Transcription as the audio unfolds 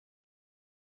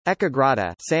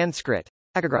Ekagrata Sanskrit,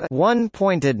 Ekagrata,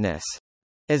 one-pointedness,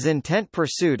 is intent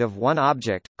pursuit of one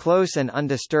object, close and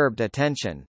undisturbed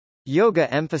attention.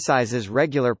 Yoga emphasizes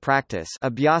regular practice,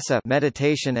 abhyasa,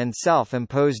 meditation and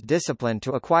self-imposed discipline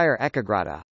to acquire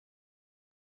ekagrata.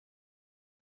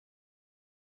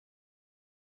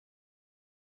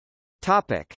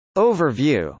 Topic.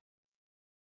 Overview.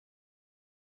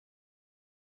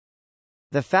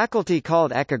 The faculty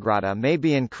called ekagrata may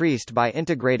be increased by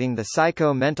integrating the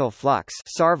psycho-mental flux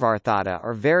sarvarthata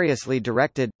or variously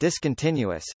directed,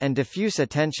 discontinuous, and diffuse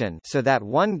attention so that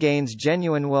one gains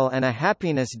genuine will and a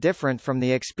happiness different from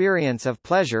the experience of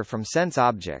pleasure from sense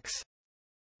objects.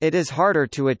 It is harder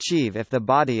to achieve if the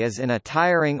body is in a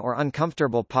tiring or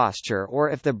uncomfortable posture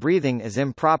or if the breathing is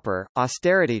improper.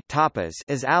 Austerity tapas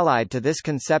is allied to this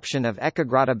conception of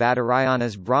ekagrata.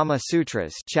 Badarayana's Brahma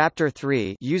Sutras Chapter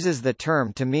 3 uses the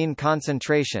term to mean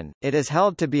concentration. It is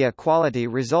held to be a quality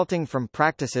resulting from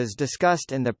practices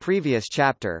discussed in the previous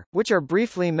chapter, which are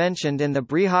briefly mentioned in the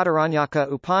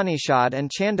Brihadaranyaka Upanishad and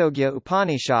Chandogya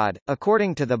Upanishad.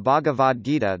 According to the Bhagavad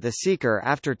Gita, the seeker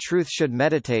after truth should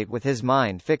meditate with his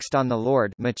mind fixed on the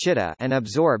Lord and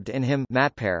absorbed in him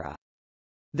matpara.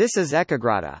 This is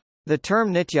ekagrata. The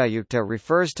term nityayukta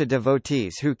refers to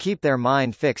devotees who keep their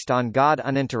mind fixed on God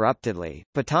uninterruptedly.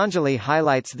 Patanjali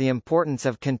highlights the importance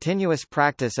of continuous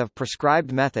practice of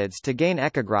prescribed methods to gain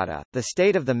ekagrata, the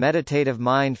state of the meditative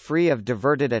mind free of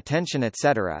diverted attention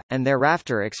etc., and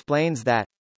thereafter explains that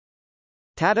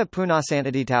Tata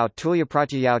Punasantaditau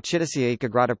Tulyapratyayau Chittasya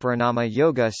Ekagrata Paranama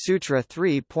Yoga Sutra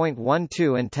 3.12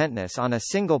 Intentness on a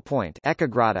single point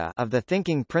ekagrata of the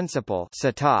thinking principle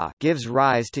sata gives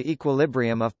rise to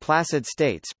equilibrium of placid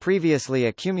states previously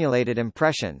accumulated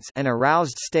impressions and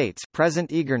aroused states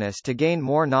present eagerness to gain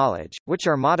more knowledge, which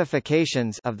are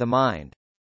modifications of the mind.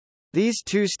 These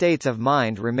two states of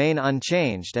mind remain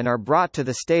unchanged and are brought to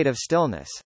the state of stillness.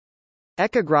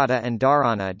 Ekagrata and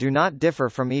dharana do not differ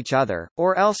from each other,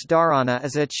 or else dharana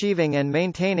is achieving and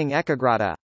maintaining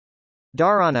ekagrata.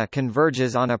 Dharana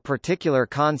converges on a particular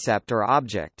concept or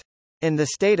object. In the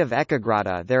state of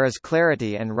ekagrata there is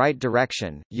clarity and right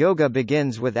direction. Yoga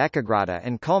begins with ekagrata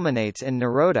and culminates in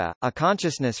nirodha, a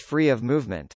consciousness free of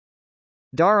movement.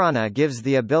 Dharana gives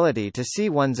the ability to see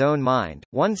one's own mind,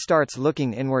 one starts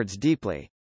looking inwards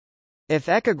deeply. If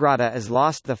ekagrata is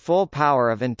lost, the full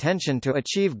power of intention to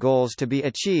achieve goals to be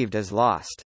achieved is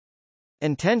lost.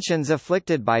 Intentions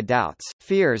afflicted by doubts,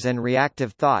 fears and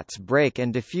reactive thoughts break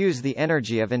and diffuse the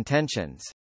energy of intentions.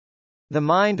 The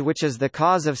mind, which is the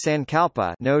cause of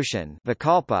sankalpa notion,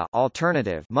 vikalpa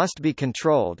alternative, must be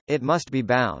controlled, it must be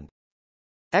bound.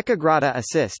 Ekagrata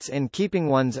assists in keeping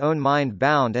one's own mind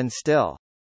bound and still.